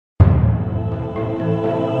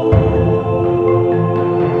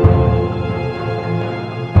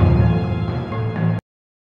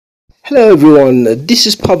Hello everyone, this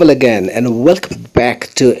is Pavel again and welcome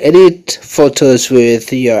back to Edit Photos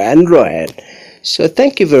with your Android. So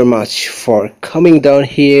thank you very much for coming down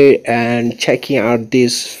here and checking out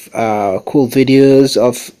these cool videos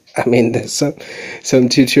of there's some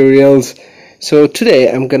tutorials. So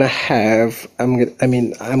today I'm gonna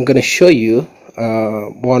show you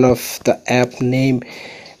one of the app named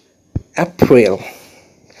April.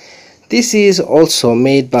 This is also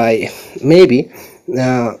made by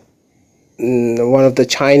one of the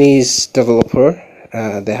Chinese developer.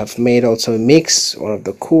 They have made also Mix, one of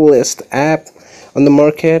the coolest app on the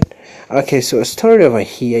market. Okay, so start over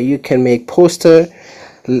here. You can make poster.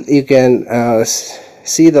 You can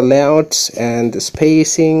see the layouts and the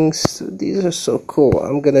spacings. So these are so cool.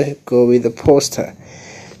 I'm gonna go with the poster.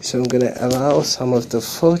 So I'm gonna allow some of the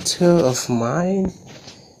photo of mine.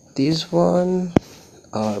 This one,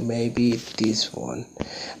 or maybe this one.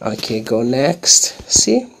 Okay, go next.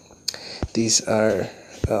 See, these are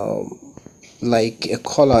like a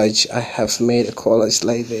collage. I have made a collage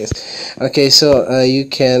like this. Okay, so you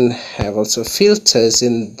can have also filters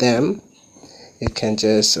in them. You can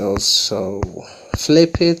just also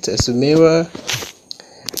flip it as a mirror,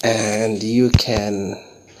 and you can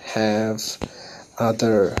have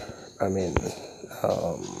other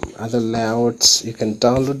other layouts. You can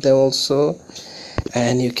download them also,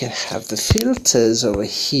 and you can have the filters over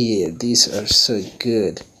here. These are so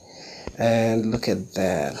good, and look at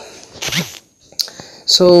that.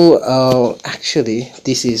 So actually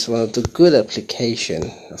this is one of the good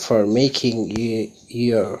application for making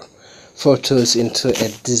your photos into a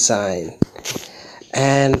design.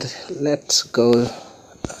 And let's go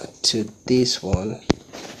to this one.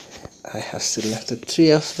 I have selected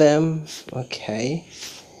 3 of them. Okay,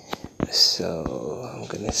 so I'm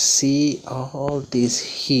gonna see all these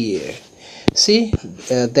here. See,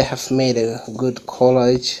 they have made a good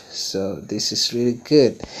collage, so this is really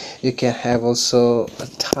good. You can have also a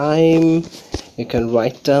time. You can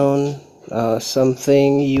write down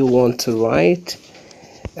something you want to write,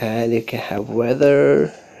 and you can have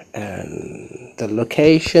weather and the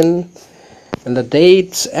location and the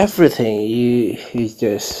dates, everything. You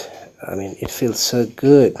just, it feels so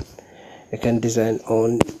good. You can design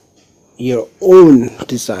on your own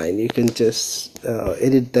design. You can just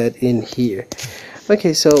edit that in here.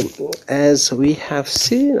 Okay, so as we have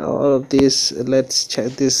seen all of this, let's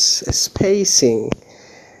check this spacing.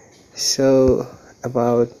 So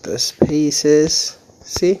about the spaces,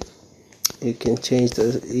 see, you can change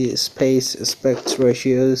the space aspect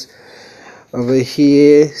ratios over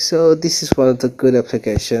here. So this is one of the good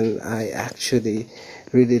application I actually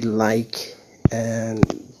really like, and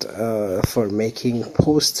for making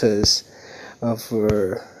posters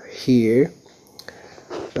over here.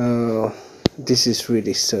 This is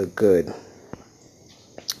really so good.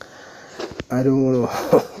 I don't know.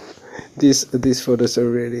 These photos are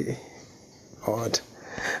really odd.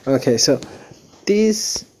 Okay, so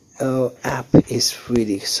this app is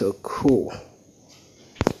really so cool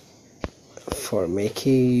for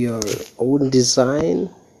making your own design.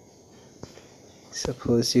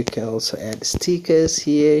 Suppose you can also add stickers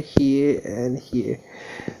here, and here.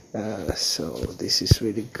 So this is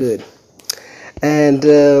really good. And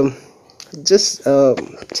just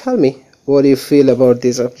tell me what you feel about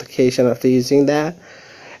this application after using that.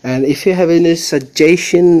 And if you have any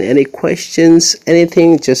suggestion, any questions,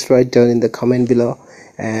 anything, just write down in the comment below.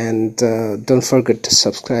 And don't forget to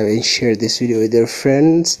subscribe and share this video with your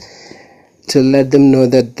friends, to let them know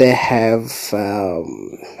that they have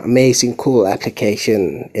amazing cool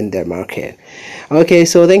application in their market. Okay,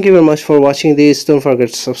 so thank you very much for watching this. Don't forget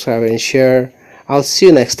to subscribe and share. I'll see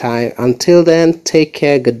you next time. Until then, take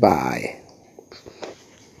care. Goodbye.